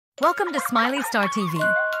Welcome to Smiley Star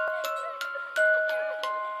TV.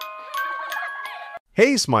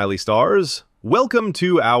 Hey, Smiley Stars! Welcome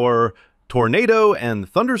to our Tornado and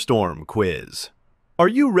Thunderstorm quiz. Are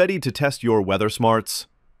you ready to test your weather smarts?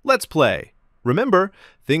 Let's play. Remember,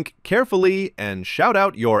 think carefully and shout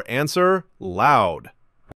out your answer loud.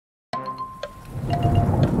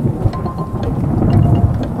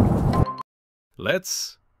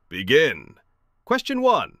 Let's begin. Question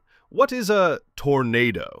 1. What is a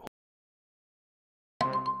tornado?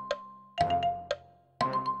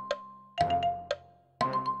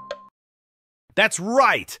 That's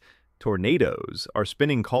right! Tornadoes are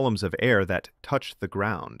spinning columns of air that touch the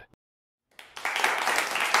ground.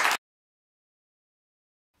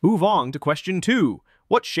 Move on to question 2.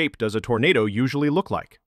 What shape does a tornado usually look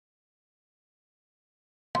like?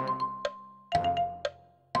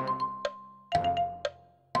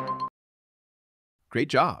 Great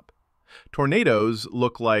job. Tornadoes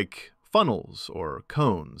look like funnels or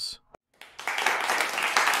cones.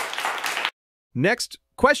 Next,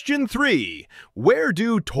 question 3. Where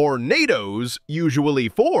do tornadoes usually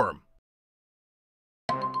form?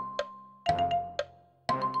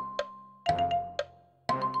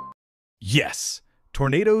 Yes,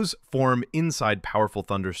 tornadoes form inside powerful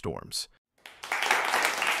thunderstorms.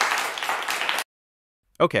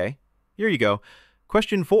 Okay, here you go.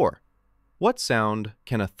 Question 4. What sound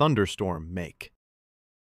can a thunderstorm make?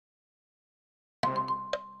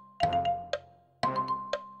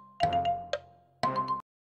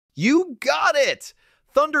 You got it!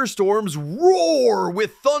 Thunderstorms roar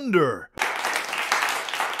with thunder!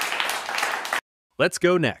 Let's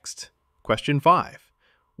go next. Question 5.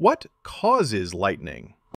 What causes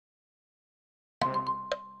lightning?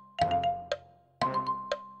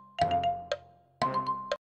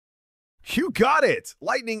 You got it!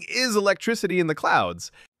 Lightning is electricity in the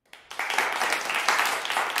clouds.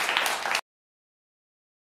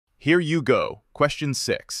 Here you go. Question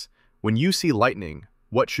 6. When you see lightning,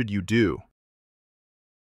 what should you do?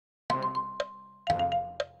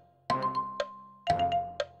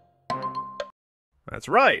 That's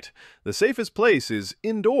right. The safest place is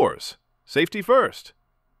indoors. Safety first.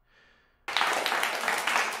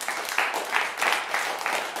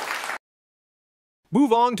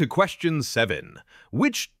 Move on to question 7.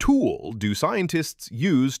 Which tool do scientists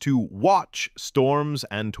use to watch storms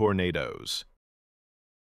and tornadoes?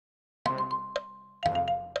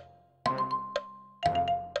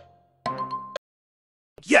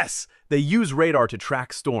 Yes, they use radar to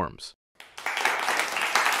track storms.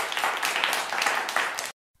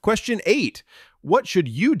 Question 8. What should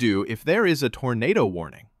you do if there is a tornado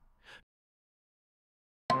warning?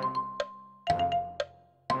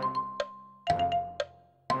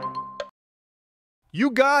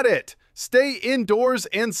 You got it! Stay indoors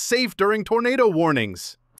and safe during tornado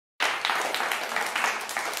warnings.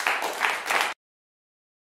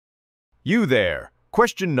 You there.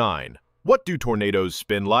 Question 9. What do tornadoes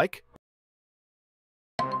spin like?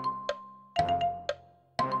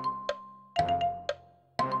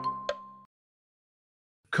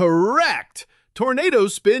 Correct!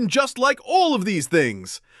 Tornadoes spin just like all of these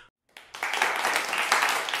things.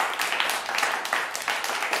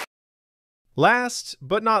 Last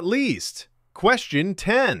but not least, question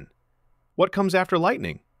 10. What comes after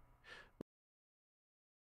lightning?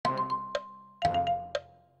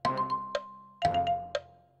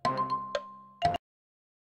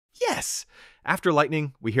 Yes! After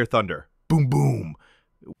lightning, we hear thunder. Boom, boom.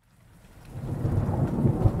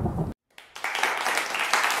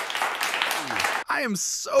 I am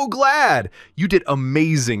so glad! You did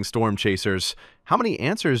amazing, Storm Chasers. How many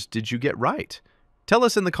answers did you get right? Tell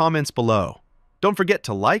us in the comments below. Don't forget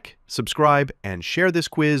to like, subscribe, and share this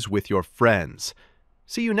quiz with your friends.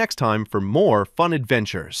 See you next time for more fun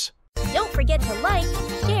adventures. Don't forget to like,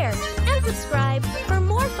 share, and subscribe for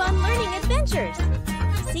more fun learning adventures.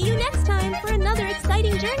 See you next time for another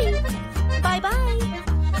exciting journey.